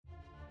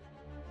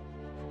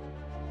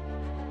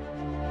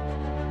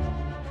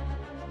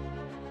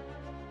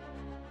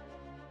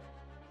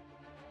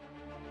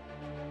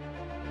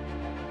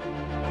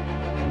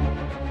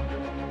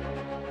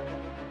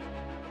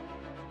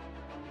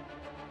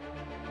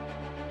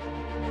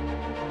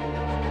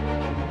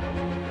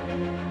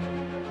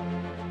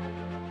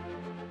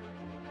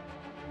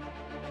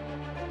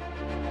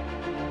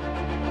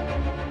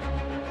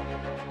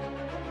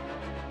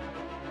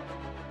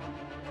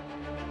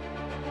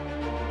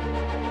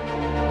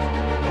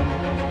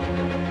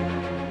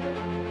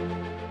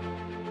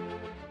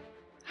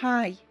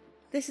Hi,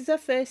 this is our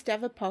first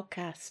ever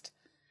podcast,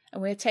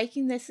 and we're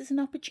taking this as an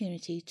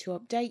opportunity to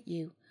update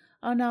you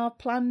on our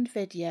planned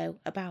video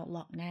about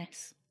Loch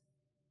Ness.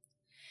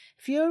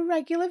 If you're a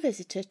regular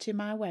visitor to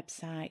my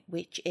website,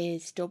 which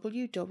is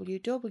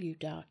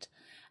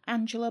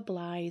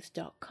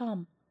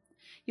www.angelablythe.com,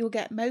 you'll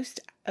get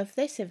most of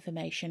this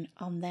information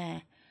on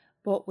there,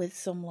 but with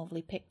some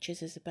lovely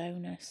pictures as a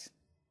bonus.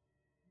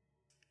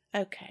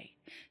 Okay,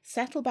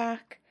 settle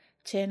back,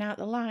 turn out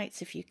the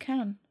lights if you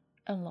can,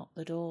 and lock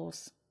the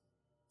doors.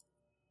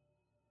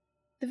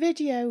 The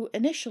video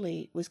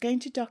initially was going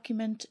to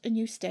document a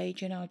new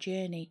stage in our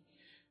journey,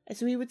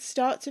 as we would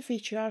start to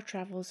feature our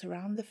travels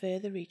around the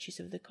further reaches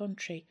of the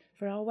country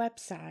for our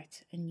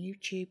website and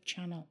YouTube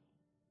channel.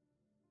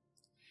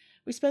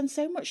 We spend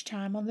so much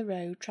time on the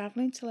road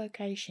travelling to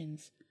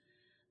locations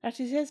that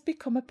it has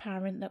become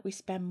apparent that we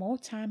spend more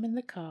time in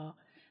the car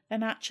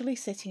than actually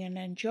sitting and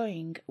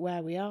enjoying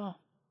where we are.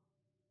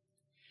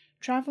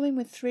 Travelling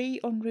with 3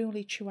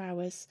 unruly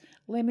chihuahuas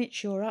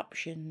limits your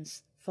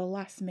options for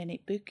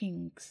last-minute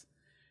bookings,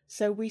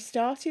 so we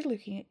started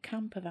looking at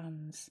camper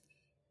vans,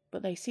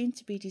 but they seem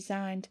to be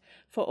designed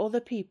for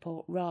other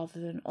people rather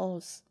than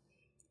us.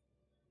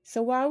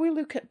 So while we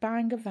look at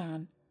buying a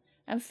van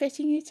and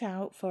fitting it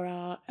out for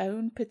our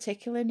own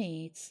particular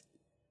needs,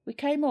 we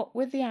came up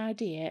with the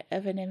idea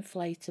of an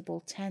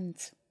inflatable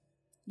tent.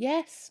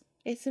 Yes,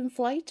 it's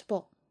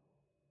inflatable.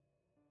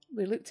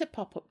 We looked at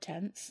pop-up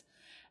tents,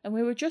 and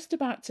we were just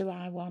about to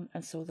buy one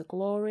and saw the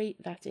glory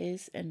that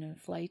is an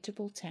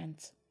inflatable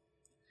tent.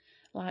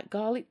 Like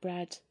garlic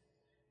bread,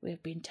 we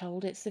have been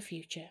told it's the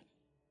future.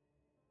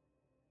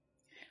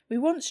 We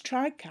once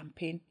tried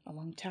camping a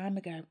long time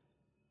ago.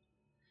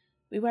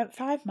 We went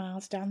 5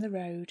 miles down the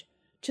road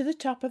to the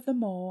top of the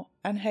moor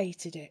and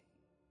hated it.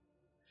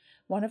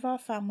 One of our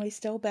family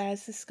still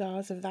bears the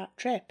scars of that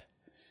trip.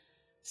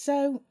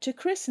 So, to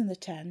christen the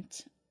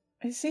tent,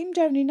 it seemed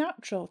only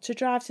natural to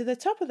drive to the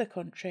top of the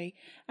country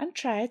and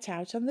try it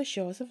out on the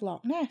shores of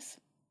Loch Ness.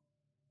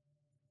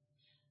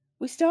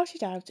 We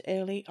started out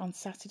early on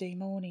Saturday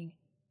morning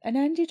and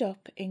ended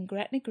up in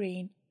Gretna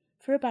Green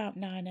for about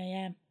 9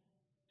 a.m.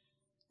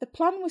 The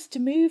plan was to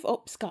move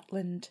up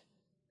Scotland,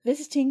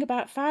 visiting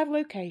about 5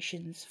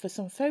 locations for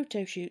some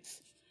photo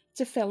shoots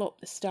to fill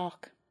up the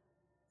stock.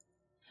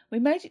 We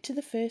made it to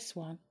the first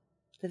one,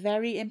 the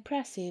very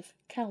impressive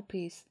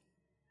Kelpies,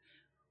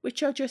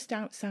 which are just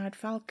outside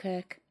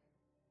Falkirk.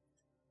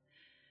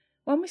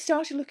 When we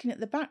started looking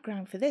at the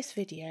background for this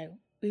video,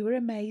 we were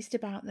amazed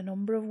about the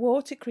number of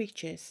water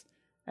creatures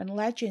and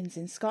legends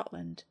in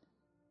Scotland,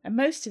 and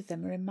most of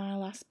them are in my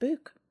last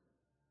book.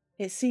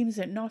 It seems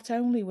that not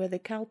only were the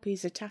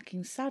Kelpies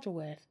attacking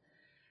Saddleworth,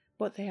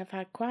 but they have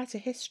had quite a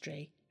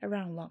history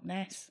around Loch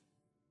Ness.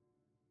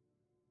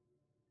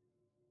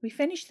 We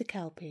finished the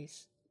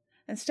Kelpies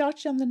and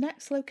started on the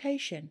next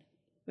location,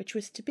 which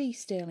was to be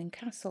Stirling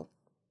Castle.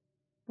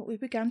 But we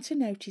began to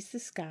notice the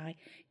sky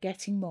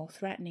getting more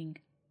threatening.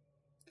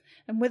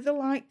 And with the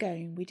light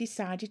going, we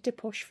decided to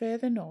push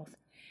further north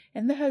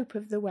in the hope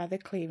of the weather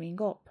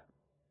clearing up.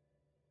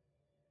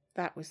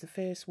 That was the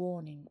first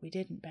warning we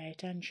didn't pay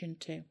attention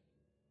to.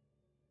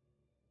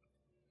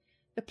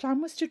 The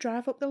plan was to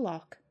drive up the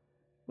loch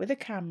with a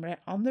camera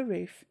on the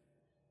roof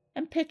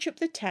and pitch up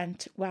the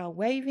tent while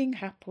waving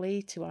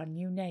happily to our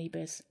new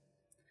neighbours.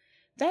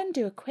 Then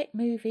do a quick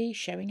movie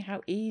showing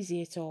how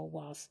easy it all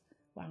was,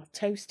 while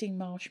toasting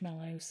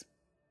marshmallows.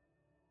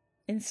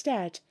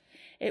 Instead,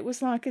 it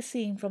was like a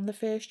scene from the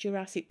first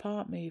Jurassic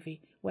Park movie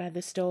where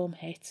the storm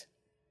hit.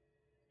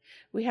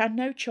 We had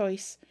no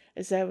choice,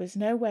 as there was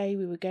no way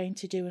we were going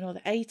to do another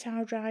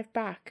 8-hour drive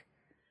back,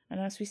 and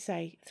as we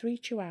say, 3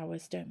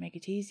 chihuahuas don't make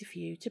it easy for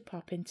you to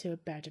pop into a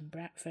bed and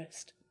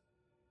breakfast.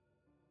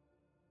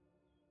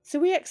 So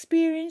we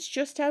experienced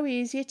just how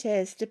easy it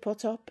is to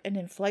put up an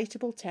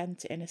inflatable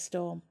tent in a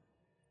storm.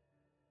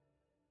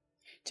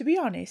 To be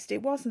honest,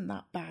 it wasn't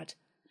that bad,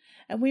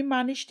 and we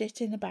managed it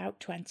in about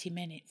 20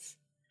 minutes.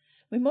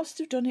 We must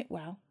have done it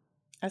well,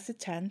 as the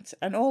tent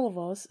and all of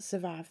us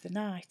survived the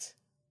night.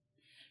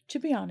 To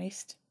be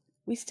honest,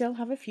 we still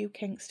have a few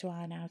kinks to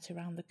iron out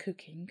around the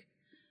cooking,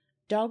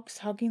 dogs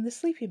hogging the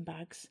sleeping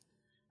bags,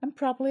 and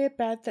probably a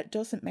bed that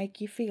doesn't make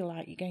you feel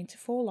like you're going to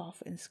fall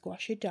off and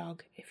squash a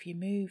dog if you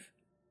move.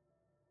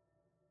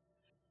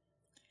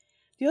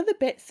 The other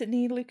bits that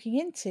need looking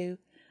into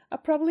are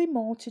probably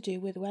more to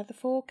do with weather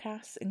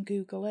forecasts and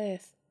Google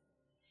Earth,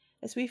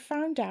 as we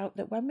found out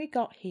that when we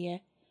got here,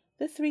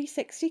 the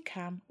 360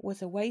 cam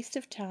was a waste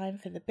of time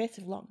for the bit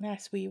of Loch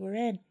Ness we were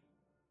in,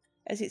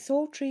 as it's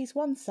all trees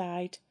one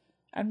side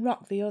and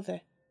rock the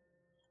other,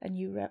 and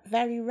you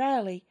very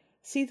rarely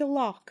see the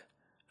loch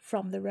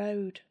from the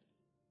road.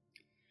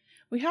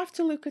 We have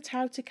to look at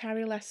how to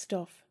carry less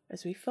stuff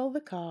as we fill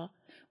the car,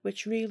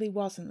 which really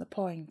wasn't the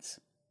point.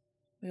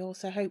 We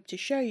also hope to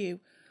show you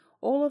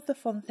all of the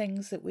fun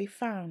things that we've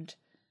found,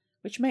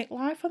 which make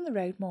life on the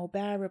road more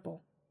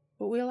bearable,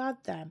 but we'll add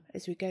them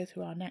as we go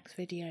through our next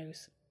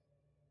videos.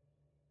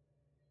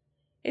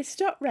 It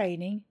stopped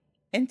raining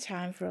in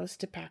time for us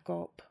to pack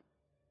up,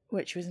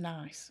 which was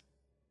nice.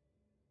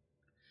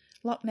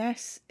 Loch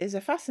Ness is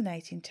a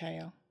fascinating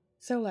tale,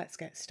 so let's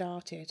get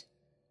started.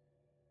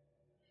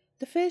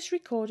 The first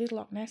recorded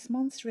Loch Ness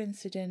Monster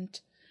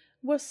incident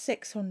was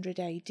 600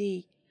 AD,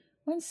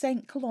 when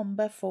St.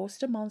 Columba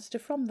forced a monster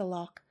from the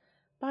loch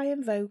by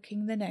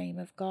invoking the name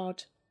of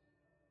God.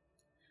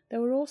 There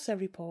were also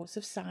reports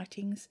of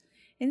sightings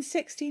in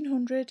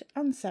 1600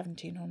 and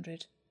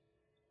 1700.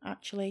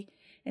 Actually,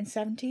 in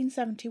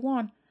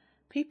 1771,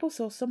 people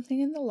saw something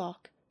in the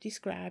loch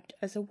described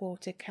as a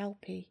water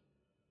kelpie.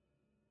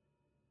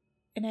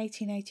 In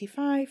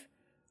 1885,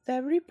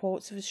 there were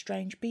reports of a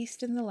strange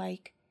beast in the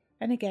lake,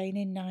 and again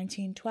in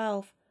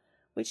 1912,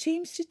 which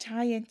seems to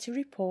tie into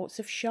reports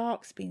of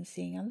sharks being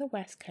seen on the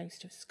west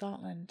coast of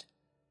Scotland.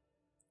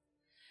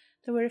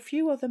 There were a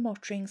few other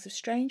mutterings of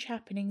strange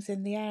happenings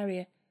in the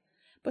area,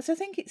 but I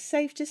think it's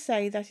safe to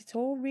say that it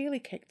all really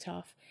kicked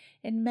off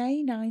in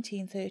May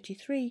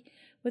 1933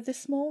 with a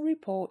small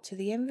report to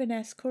the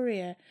Inverness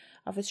Courier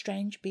of a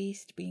strange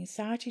beast being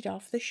sighted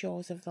off the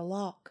shores of the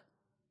loch.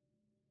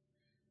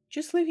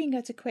 Just looking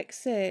at a quick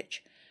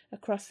search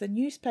across the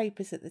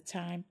newspapers at the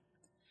time,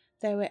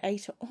 there were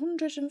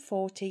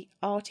 840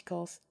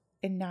 articles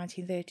in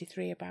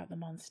 1933 about the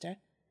monster,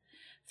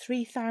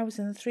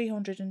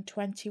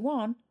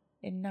 3,321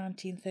 in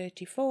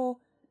 1934,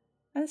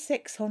 and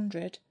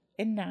 600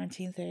 in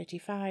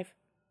 1935.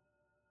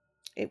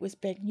 It was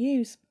big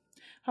news.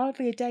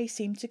 Hardly a day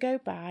seemed to go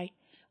by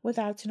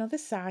without another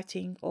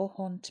sighting or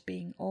hunt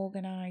being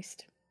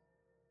organised.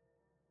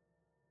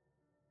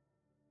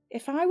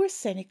 If I were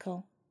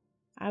cynical,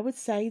 I would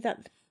say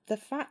that the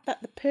fact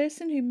that the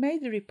person who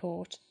made the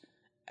report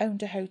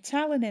owned a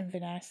hotel in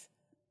Inverness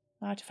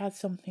might have had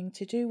something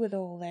to do with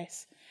all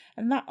this,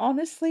 and that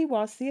honestly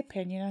was the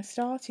opinion I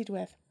started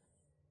with.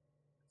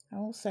 I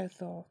also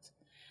thought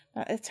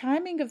that the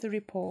timing of the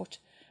report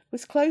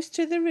was close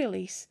to the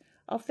release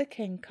of the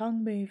King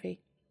Kong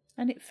movie,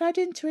 and it fed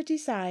into a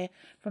desire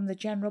from the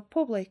general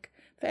public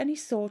for any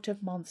sort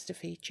of monster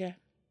feature.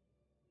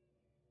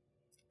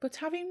 But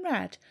having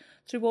read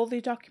through all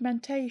the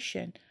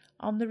documentation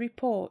on the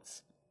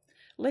reports,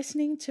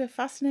 listening to a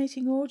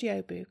fascinating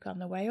audiobook on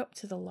the way up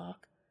to the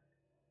loch,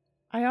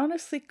 I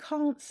honestly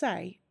can't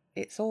say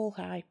it's all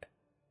hype.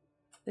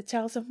 The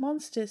tales of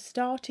monsters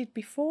started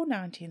before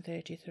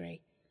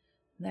 1933,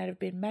 and there have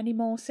been many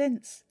more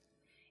since.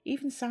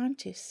 Even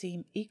scientists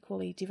seem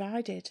equally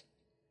divided.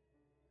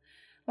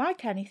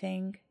 Like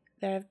anything,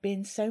 there have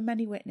been so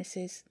many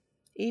witnesses,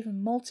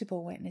 even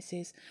multiple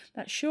witnesses,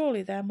 that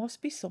surely there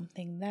must be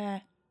something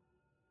there.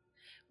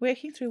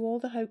 Working through all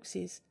the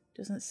hoaxes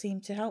doesn't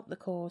seem to help the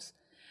cause,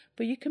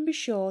 but you can be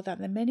sure that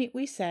the minute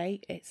we say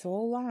it's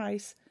all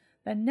lies,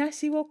 then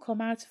Nessie will come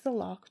out of the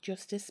loch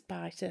just to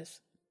spite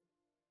us.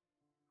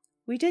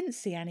 We didn't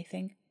see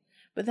anything,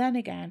 but then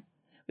again,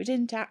 we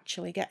didn't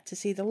actually get to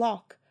see the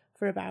loch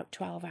for about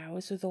 12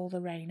 hours with all the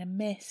rain and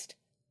mist.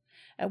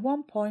 At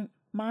one point,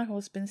 my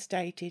husband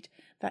stated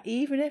that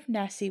even if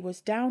Nessie was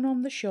down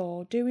on the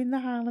shore doing the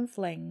Highland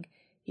fling,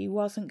 he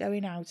wasn't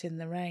going out in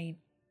the rain.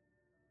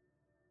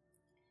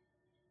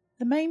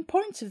 The main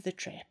point of the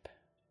trip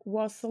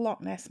was the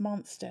Loch Ness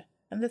Monster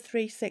and the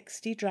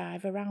 360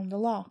 drive around the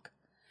loch.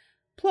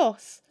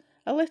 Plus,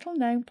 a little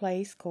known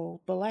place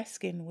called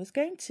Boleskine was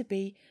going to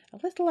be a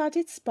little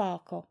added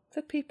sparkle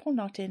for people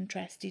not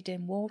interested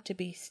in water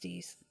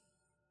beasties.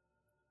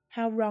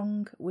 How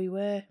wrong we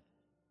were.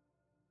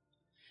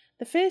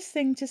 The first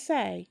thing to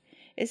say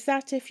is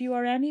that if you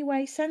are any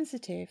way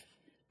sensitive,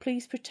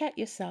 please protect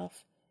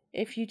yourself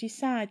if you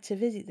decide to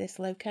visit this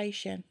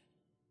location.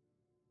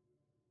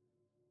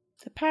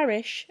 The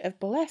parish of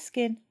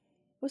Boleskine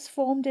was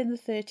formed in the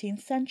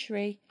 13th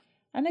century,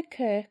 and a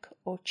kirk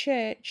or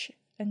church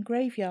and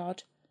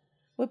graveyard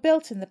were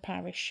built in the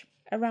parish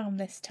around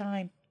this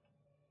time.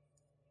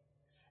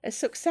 A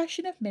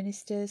succession of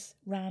ministers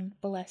ran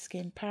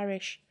Boleskine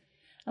parish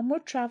and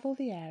would travel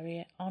the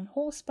area on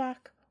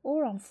horseback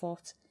or on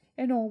foot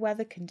in all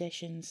weather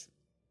conditions.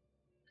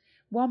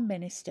 One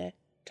minister,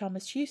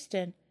 Thomas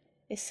Houston,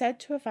 is said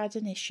to have had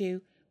an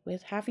issue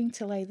with having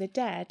to lay the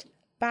dead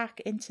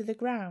back into the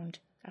ground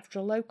after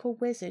a local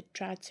wizard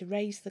tried to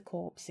raise the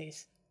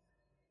corpses.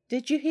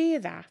 Did you hear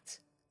that?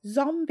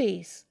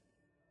 Zombies!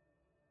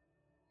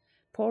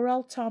 Poor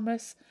old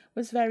Thomas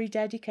was very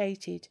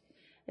dedicated,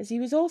 as he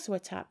was also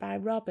attacked by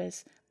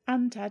robbers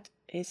and had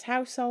his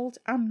household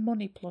and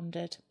money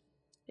plundered.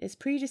 His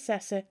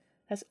predecessor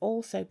has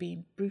also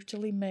been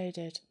brutally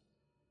murdered.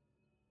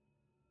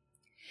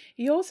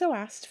 He also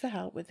asked for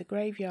help with the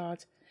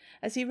graveyard,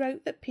 as he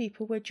wrote that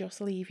people were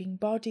just leaving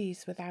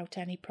bodies without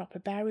any proper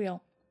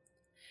burial.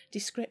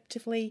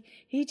 Descriptively,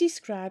 he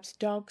describes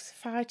dogs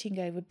fighting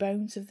over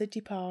bones of the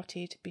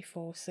departed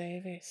before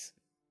service.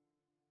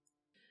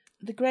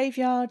 The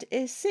graveyard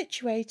is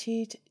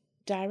situated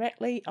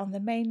directly on the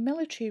main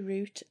military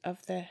route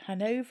of the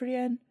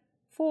Hanoverian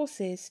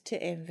forces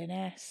to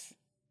Inverness.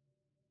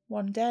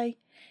 One day,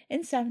 in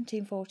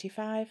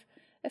 1745,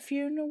 a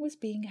funeral was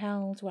being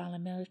held while a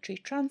military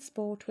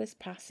transport was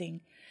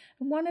passing,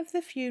 and one of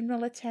the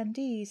funeral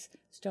attendees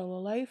stole a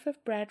loaf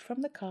of bread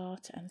from the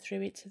cart and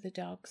threw it to the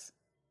dogs.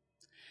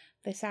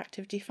 This act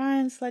of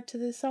defiance led to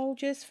the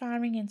soldiers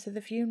firing into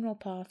the funeral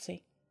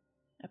party.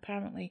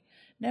 Apparently,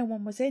 no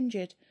one was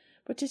injured,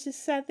 but it is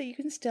said that you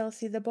can still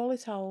see the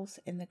bullet holes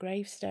in the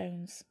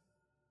gravestones.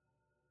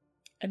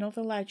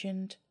 Another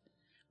legend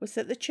was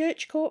that the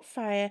church caught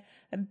fire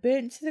and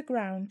burnt to the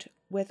ground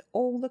with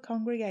all the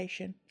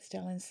congregation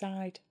still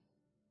inside.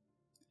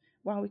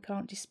 While we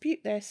can't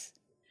dispute this,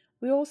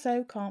 we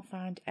also can't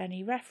find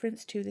any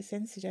reference to this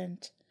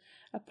incident,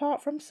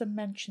 apart from some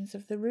mentions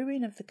of the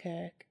ruin of the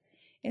kirk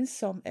in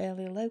some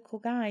early local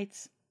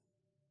guides.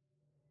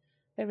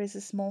 There is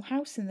a small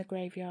house in the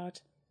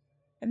graveyard,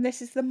 and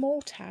this is the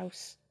Mort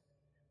House,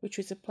 which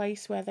was a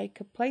place where they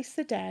could place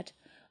the dead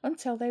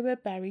until they were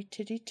buried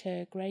to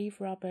deter grave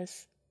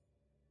robbers.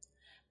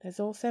 There's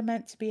also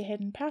meant to be a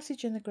hidden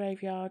passage in the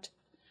graveyard,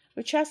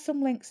 which has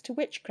some links to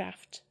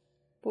witchcraft,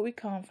 but we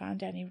can't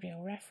find any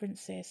real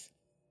references.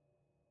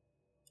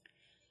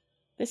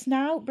 This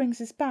now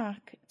brings us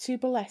back to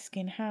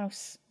Boleskine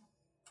House,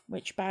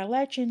 which by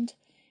legend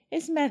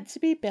is meant to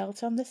be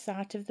built on the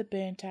site of the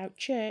burnt-out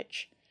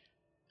church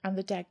and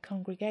the dead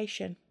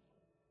congregation.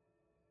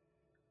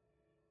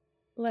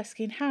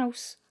 Boleskine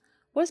House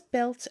was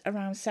built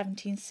around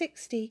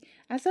 1760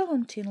 as a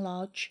hunting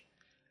lodge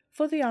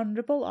for the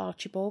Honourable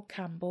Archibald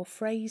Campbell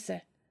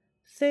Fraser,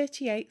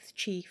 38th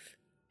Chief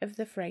of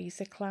the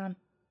Fraser clan.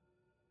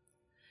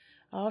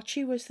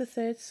 Archie was the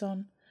third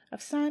son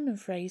of Simon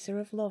Fraser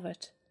of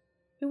Lovat,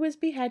 who was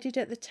beheaded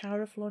at the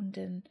Tower of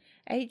London,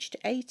 aged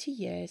 80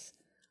 years,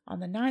 on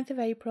the 9th of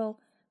April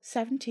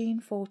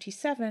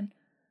 1747,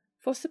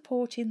 for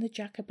supporting the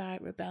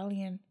Jacobite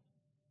rebellion.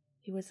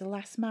 He was the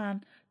last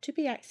man to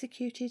be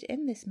executed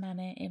in this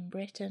manner in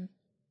Britain.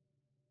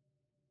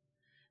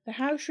 The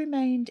house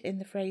remained in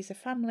the Fraser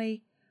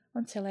family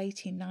until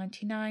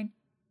 1899,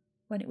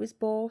 when it was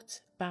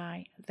bought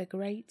by the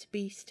great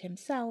beast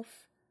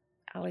himself,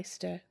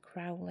 Alistair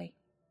Crowley.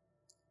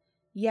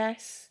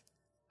 Yes,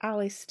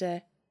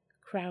 Alistair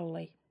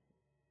Crowley.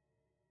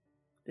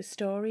 The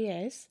story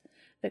is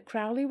that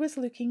Crowley was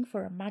looking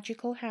for a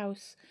magical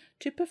house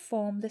to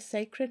perform the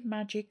sacred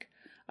magic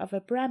of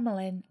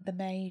Abramelin the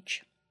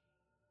Mage.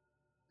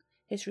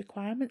 His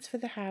requirements for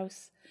the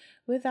house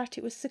were that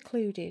it was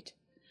secluded,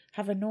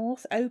 have a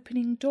north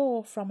opening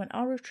door from an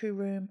oratory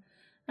room,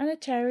 and a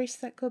terrace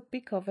that could be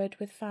covered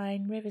with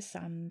fine river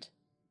sand.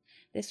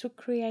 This would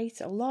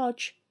create a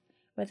lodge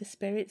where the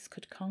spirits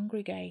could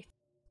congregate.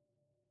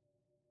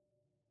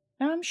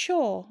 Now I'm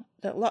sure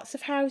that lots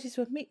of houses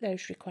would meet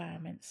those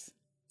requirements,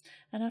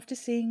 and after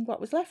seeing what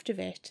was left of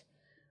it,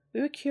 we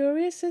were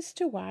curious as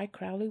to why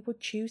Crowley would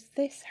choose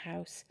this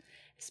house,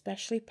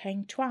 especially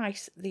paying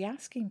twice the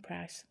asking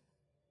price.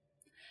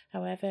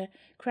 However,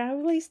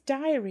 Crowley's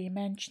diary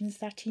mentions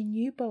that he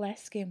knew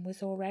Boleskine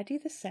was already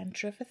the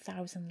centre of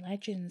 1,000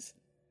 legends,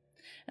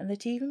 and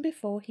that even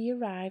before he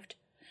arrived,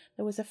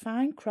 there was a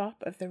fine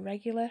crop of the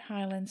regular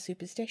Highland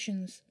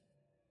superstitions.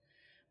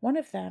 One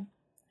of them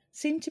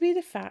seemed to be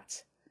the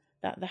fact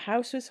that the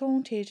house was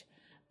haunted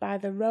by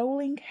the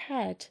rolling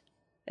head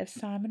of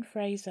Simon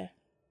Fraser.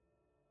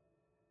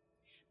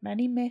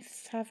 Many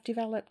myths have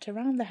developed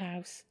around the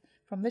house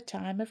from the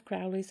time of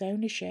Crowley's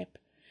ownership,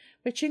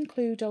 which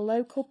include a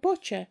local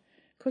butcher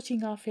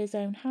cutting off his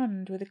own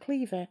hand with a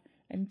cleaver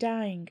and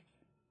dying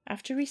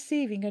after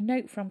receiving a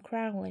note from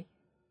Crowley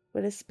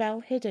with a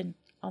spell hidden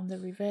on the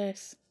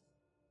reverse.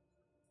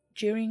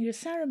 During the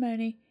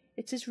ceremony,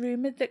 it is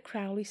rumoured that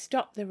Crowley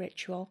stopped the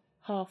ritual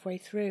halfway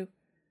through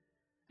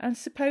and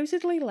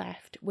supposedly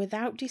left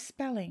without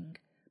dispelling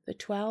the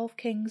 12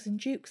 kings and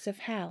dukes of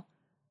hell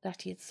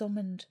that he had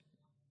summoned.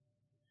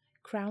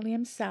 Crowley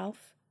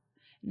himself,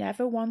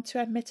 never one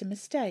to admit a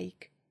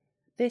mistake,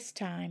 this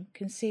time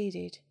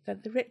conceded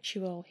that the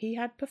ritual he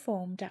had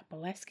performed at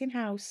Boleskine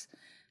House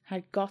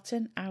had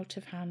gotten out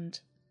of hand.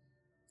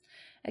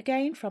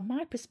 Again, from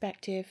my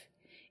perspective,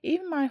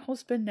 even my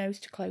husband knows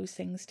to close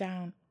things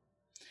down.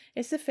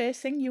 It's the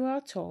first thing you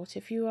are taught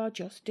if you are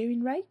just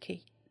doing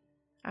Reiki.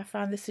 I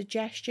find the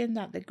suggestion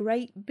that the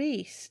great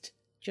beast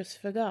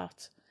just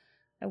forgot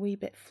a wee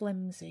bit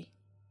flimsy.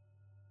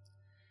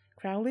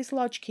 Crowley's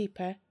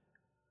lodgekeeper,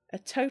 a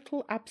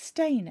total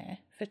abstainer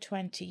for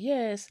 20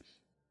 years,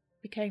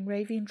 became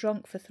raving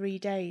drunk for 3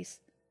 days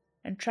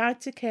and tried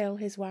to kill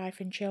his wife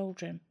and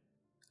children.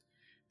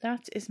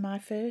 That is my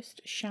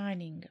first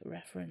Shining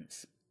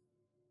reference.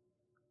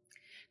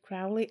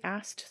 Crowley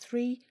asked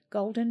 3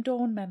 Golden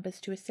Dawn members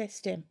to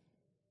assist him.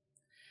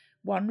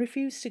 One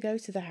refused to go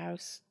to the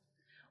house.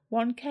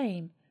 One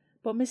came,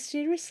 but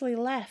mysteriously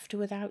left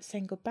without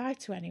saying goodbye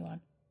to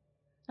anyone.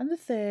 And the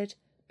third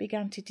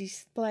began to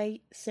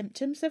display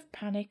symptoms of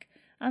panic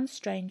and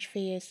strange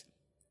fears,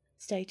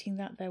 stating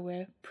that there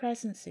were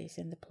presences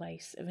in the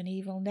place of an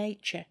evil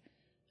nature,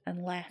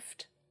 and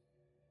left.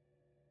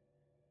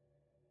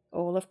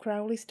 All of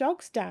Crowley's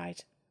dogs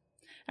died,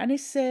 and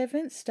his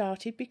servants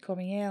started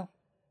becoming ill.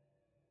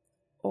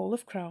 All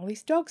of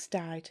Crowley's dogs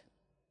died,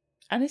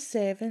 and his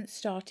servants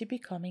started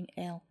becoming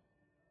ill.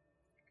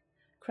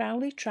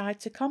 Crowley tried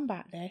to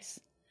combat this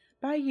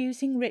by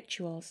using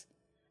rituals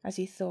as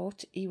he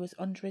thought he was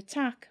under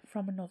attack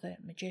from another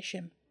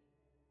magician.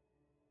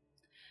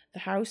 The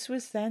house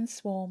was then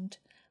swarmed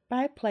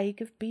by a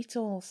plague of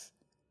beetles,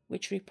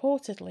 which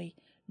reportedly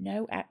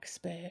no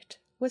expert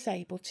was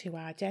able to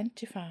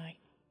identify.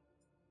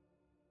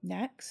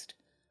 Next,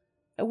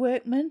 a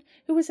workman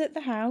who was at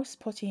the house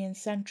putting in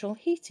central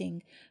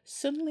heating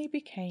suddenly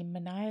became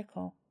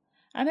maniacal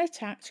and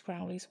attacked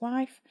Crowley's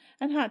wife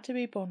and had to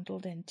be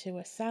bundled into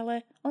a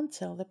cellar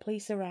until the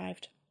police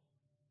arrived.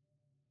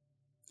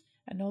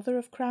 Another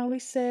of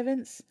Crowley's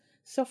servants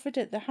suffered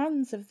at the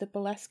hands of the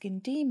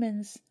Boleskine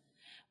demons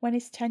when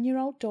his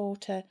 10-year-old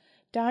daughter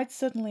died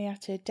suddenly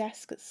at her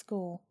desk at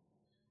school,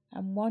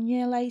 and 1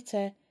 year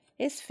later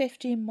his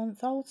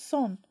 15-month-old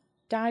son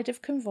died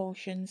of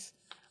convulsions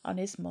on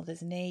his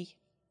mother's knee.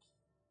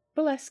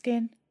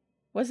 Boleskine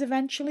was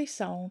eventually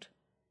sold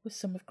with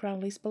some of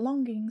Crowley's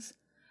belongings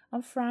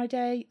on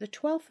Friday the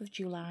 12th of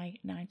July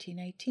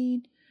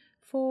 1918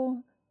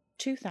 for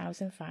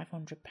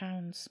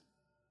 £2,500.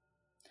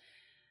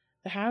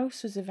 The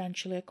house was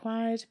eventually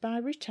acquired by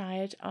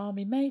retired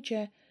Army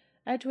Major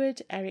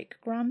Edward Eric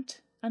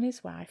Grant and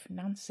his wife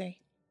Nancy.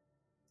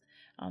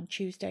 On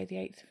Tuesday the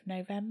 8th of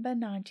November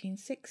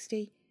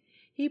 1960,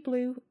 he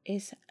blew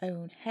his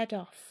own head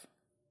off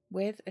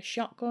with a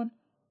shotgun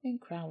in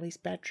Crowley's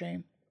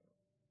bedroom.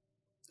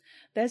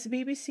 There's a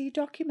BBC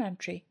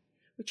documentary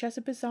which has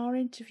a bizarre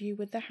interview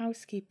with the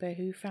housekeeper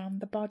who found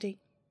the body,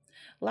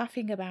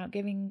 laughing about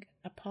giving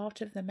a part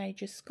of the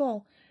Major's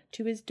skull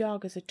to his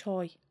dog as a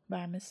toy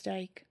by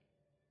mistake.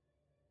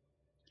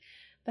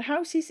 The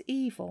House is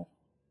Evil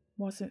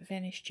wasn't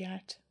finished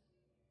yet.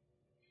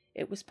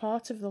 It was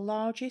part of the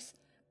largest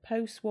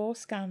post-war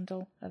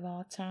scandal of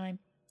our time,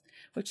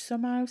 which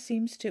somehow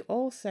seems to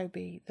also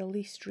be the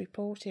least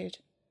reported.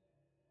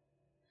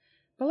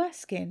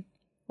 Boleskine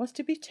was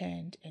to be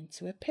turned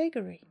into a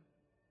piggery.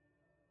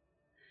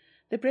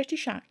 The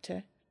British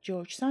actor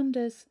George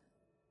Sanders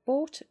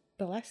bought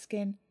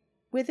Boleskine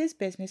with his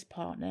business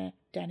partner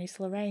Dennis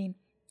Lorraine,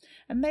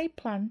 and they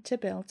planned to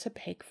build a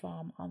pig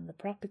farm on the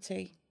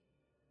property.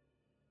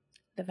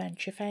 The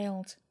venture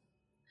failed,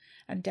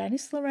 and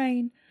Dennis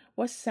Lorraine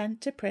was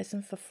sent to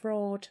prison for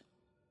fraud.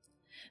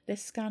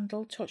 This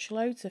scandal touched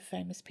loads of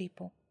famous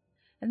people,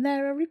 and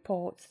there are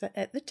reports that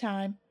at the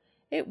time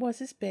it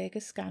was as big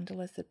a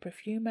scandal as the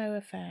Profumo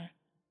affair.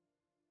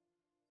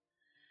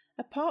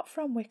 Apart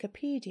from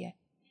Wikipedia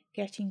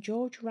getting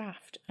George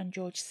Raft and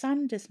George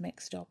Sanders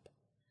mixed up,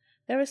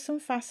 there are some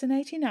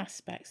fascinating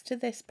aspects to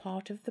this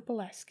part of the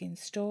Boleskine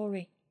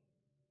story.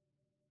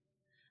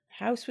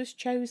 The house was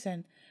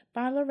chosen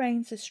by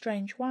Lorraine's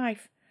estranged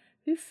wife,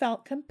 who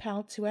felt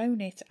compelled to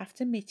own it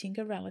after meeting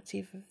a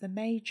relative of the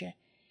Major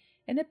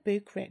in a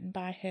book written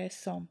by her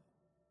son.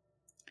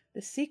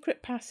 The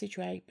secret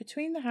passageway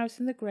between the house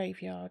and the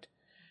graveyard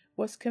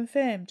was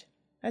confirmed,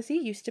 as he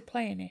used to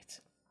play in it.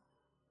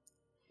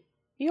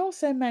 He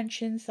also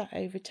mentions that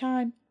over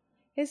time,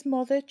 his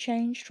mother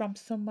changed from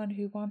someone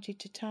who wanted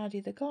to tidy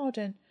the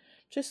garden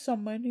to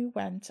someone who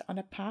went on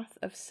a path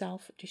of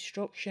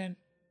self-destruction.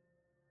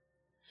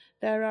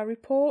 There are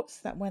reports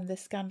that when the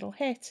scandal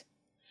hit,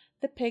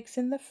 the pigs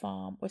in the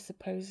farm were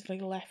supposedly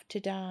left to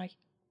die.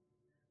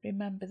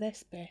 Remember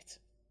this bit.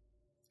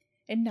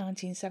 In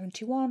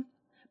 1971,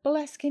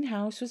 Boleskine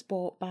House was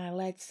bought by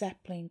Led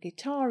Zeppelin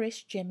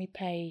guitarist Jimmy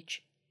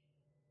Page,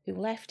 who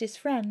left his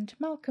friend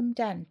Malcolm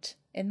Dent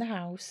in the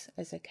house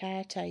as a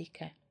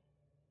caretaker.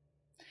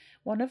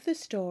 One of the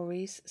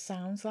stories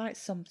sounds like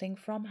something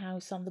from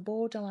House on the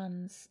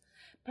Borderlands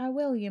by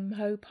William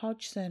Hope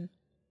Hodgson.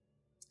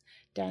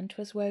 Dent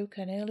was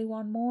woken early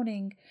one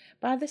morning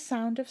by the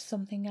sound of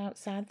something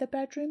outside the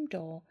bedroom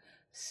door,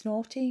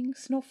 snorting,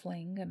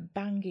 snuffling and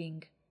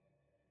banging.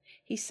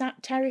 He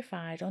sat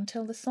terrified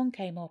until the sun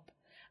came up,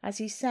 as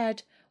he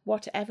said,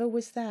 "Whatever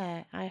was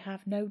there, I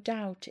have no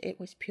doubt it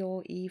was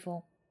pure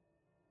evil."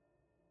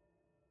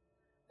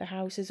 The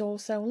house is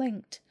also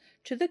linked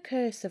to the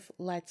curse of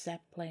Led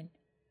Zeppelin,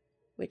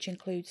 which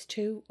includes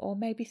 2 or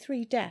maybe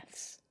 3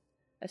 deaths,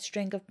 a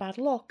string of bad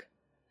luck,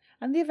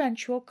 and the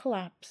eventual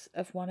collapse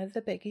of one of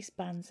the biggest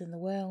bands in the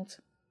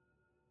world.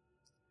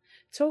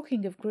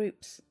 Talking of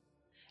groups,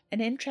 an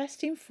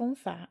interesting fun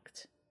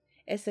fact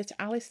is that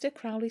Aleister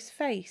Crowley's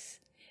face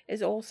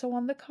is also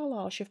on the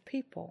collage of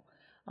people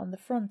on the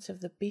front of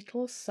the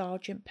Beatles'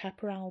 Sgt.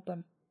 Pepper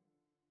album.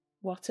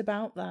 What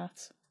about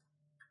that?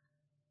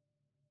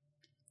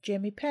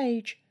 Jimmy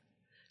Page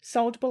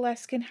sold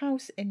Boleskine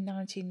House in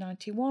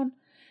 1991,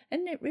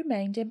 and it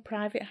remained in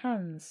private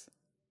hands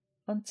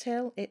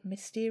until it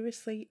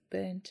mysteriously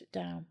burnt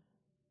down.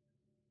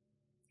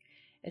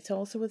 It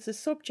also was the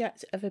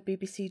subject of a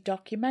BBC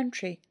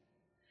documentary,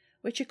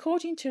 which,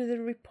 according to the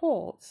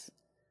reports,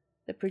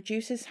 the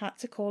producers had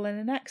to call in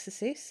an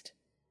exorcist,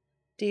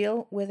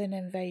 deal with an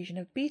invasion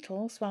of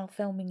beetles while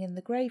filming in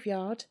the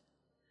graveyard,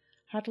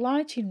 had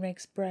lighting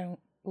rigs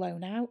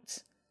blown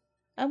out,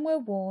 and were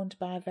warned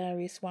by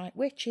various white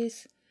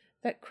witches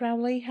that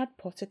Crowley had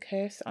put a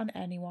curse on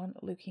anyone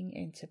looking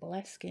into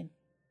Boleskine.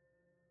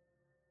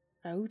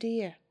 Oh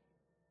dear.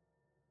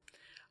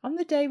 On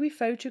the day we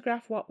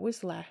photographed what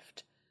was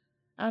left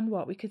and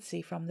what we could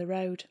see from the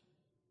road.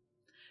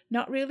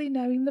 Not really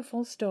knowing the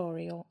full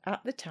story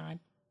at the time,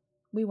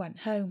 we went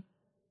home.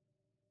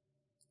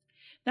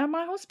 Now,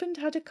 my husband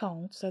had a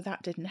cold, so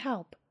that didn't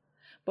help.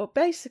 But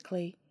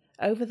basically,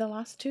 over the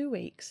last 2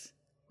 weeks,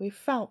 we've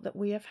felt that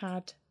we have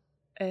had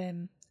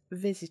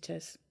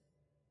visitors.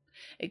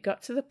 It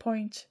got to the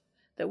point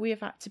that we have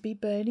had to be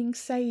burning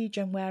sage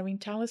and wearing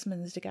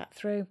talismans to get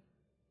through.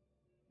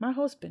 My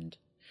husband,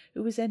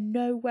 who was in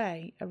no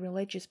way a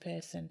religious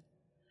person,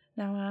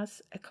 now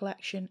has a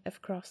collection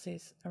of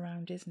crosses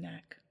around his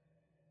neck.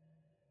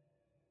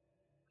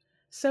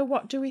 So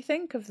what do we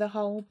think of the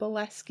whole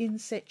Boleskine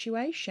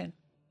situation?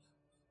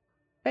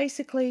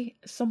 Basically,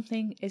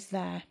 something is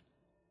there.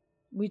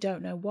 We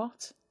don't know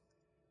what,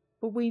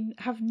 but we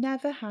have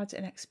never had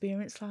an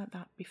experience like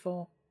that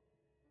before.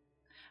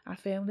 I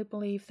firmly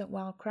believe that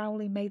while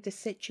Crowley made the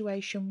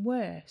situation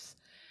worse,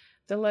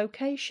 the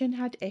location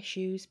had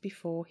issues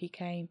before he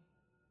came.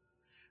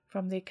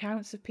 From the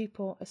accounts of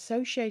people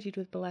associated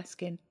with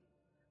Boleskine,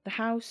 the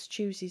house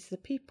chooses the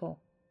people.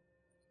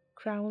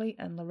 Crowley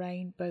and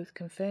Lorraine both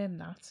confirm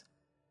that.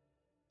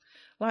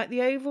 Like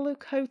the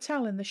Overlook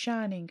Hotel in The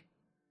Shining,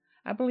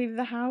 I believe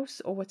the house,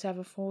 or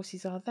whatever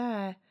forces are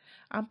there,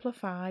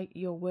 amplify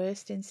your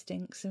worst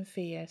instincts and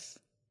fears.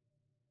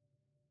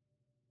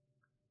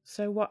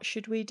 So what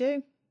should we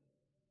do?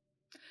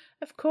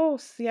 Of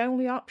course, the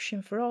only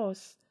option for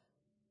us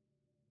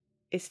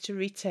is to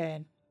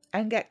return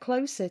and get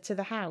closer to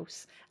the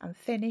house and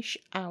finish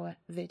our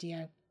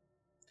video.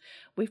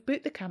 We've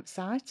booked the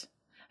campsite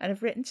and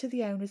have written to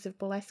the owners of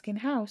Boleskine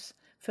House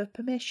for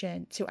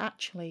permission to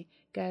actually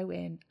go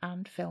in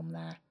and film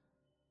there.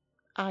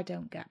 I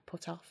don't get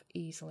put off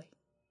easily.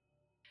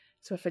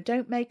 So if I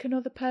don't make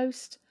another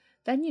post,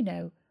 then you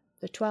know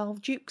the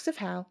 12 Dukes of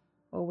Hell,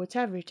 or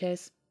whatever it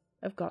is,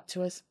 have got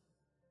to us.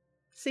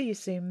 See you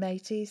soon,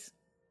 mateys.